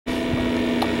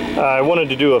I wanted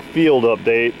to do a field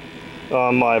update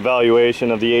on my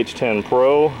evaluation of the H10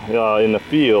 Pro in the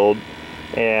field,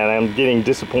 and I'm getting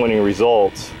disappointing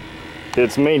results.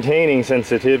 It's maintaining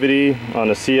sensitivity on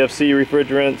the CFC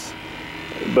refrigerants,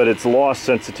 but it's lost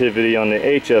sensitivity on the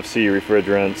HFC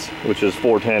refrigerants, which is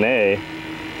R134a,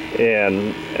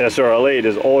 and SRL8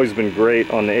 has always been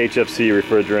great on the HFC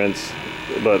refrigerants,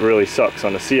 but really sucks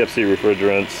on the CFC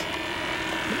refrigerants.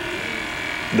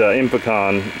 The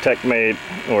Impicon TechMate,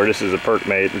 or this is a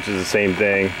PerkMate, which is the same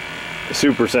thing,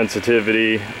 super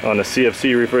sensitivity on the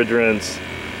CFC refrigerants,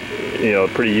 you know,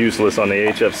 pretty useless on the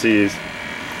HFCs.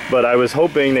 But I was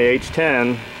hoping the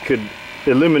H10 could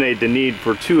eliminate the need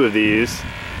for two of these.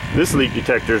 This leak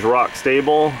detector is rock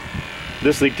stable.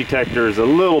 This leak detector is a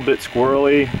little bit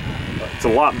squirrely. It's a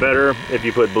lot better if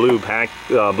you put blue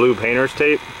painter's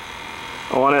tape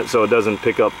on it so it doesn't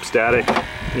pick up static,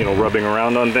 you know, rubbing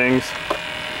around on things.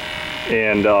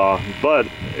 And but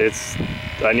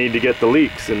I need to get the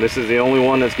leaks, and this is the only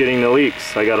one that's getting the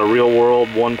leaks. I got a real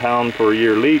world 1 pound per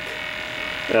year leak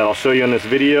that I'll show you in this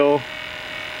video,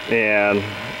 and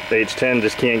the H10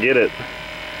 just can't get it.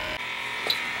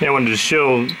 Yeah, I wanted to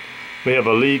show we have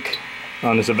a leak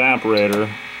on this evaporator.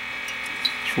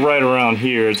 It's right around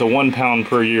here. It's a 1 pound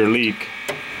per year leak.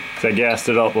 So I gassed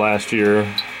it up last year,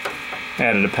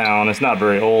 added a pound. It's not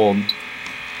very old.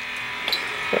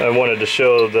 I wanted to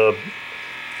show the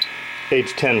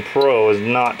H10 Pro is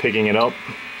not picking it up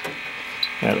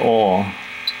at all.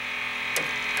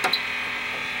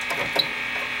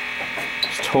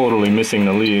 It's totally missing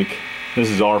the leak. This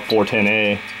is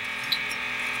R410a.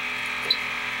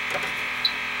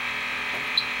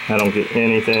 I don't get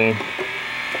anything.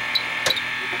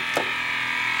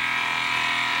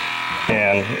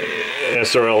 And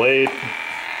SRL8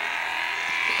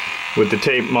 with the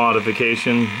tape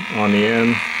modification on the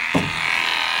end.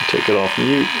 Take it off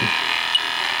mute.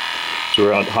 So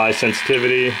we're at high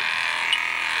sensitivity.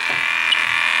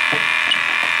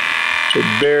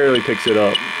 It barely picks it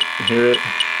up. Hear it?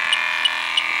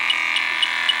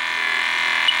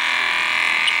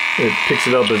 It picks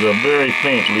it up as a very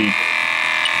faint leak.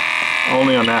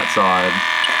 Only on that side.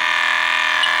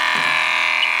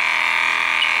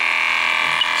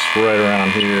 It's right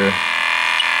around here.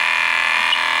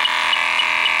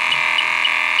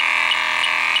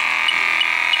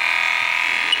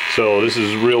 So this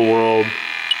is real world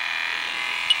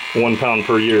 1 pound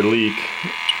per year leak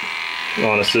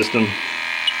on a system.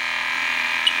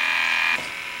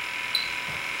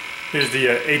 Here's the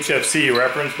HFC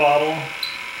reference bottle.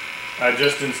 I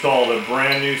just installed a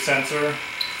brand new sensor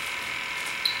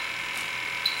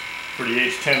for the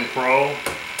H10 Pro.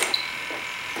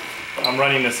 I'm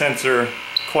running the sensor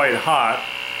quite hot,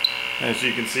 as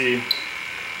you can see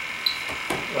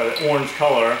by the orange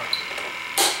color.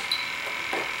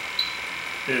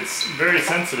 It's very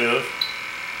sensitive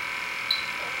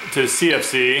to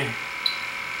CFC.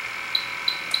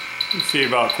 You see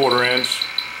about 1/4 inch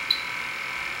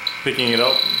picking it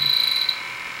up.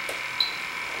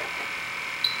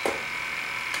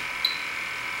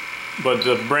 But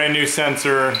the brand new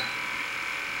sensor,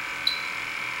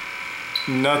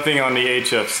 nothing on the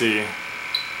HFC.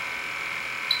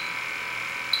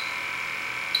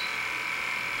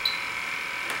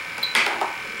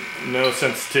 No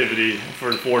sensitivity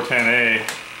for the R134a,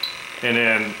 and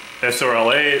then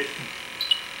SRL8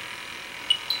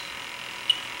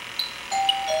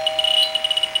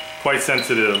 quite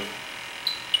sensitive,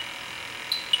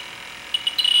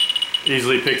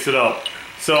 easily picks it up.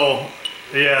 So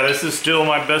yeah, this is still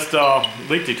my best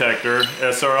leak detector,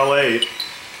 SRL8.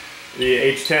 The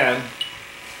H10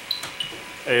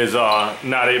 is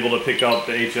not able to pick up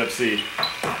the HFC.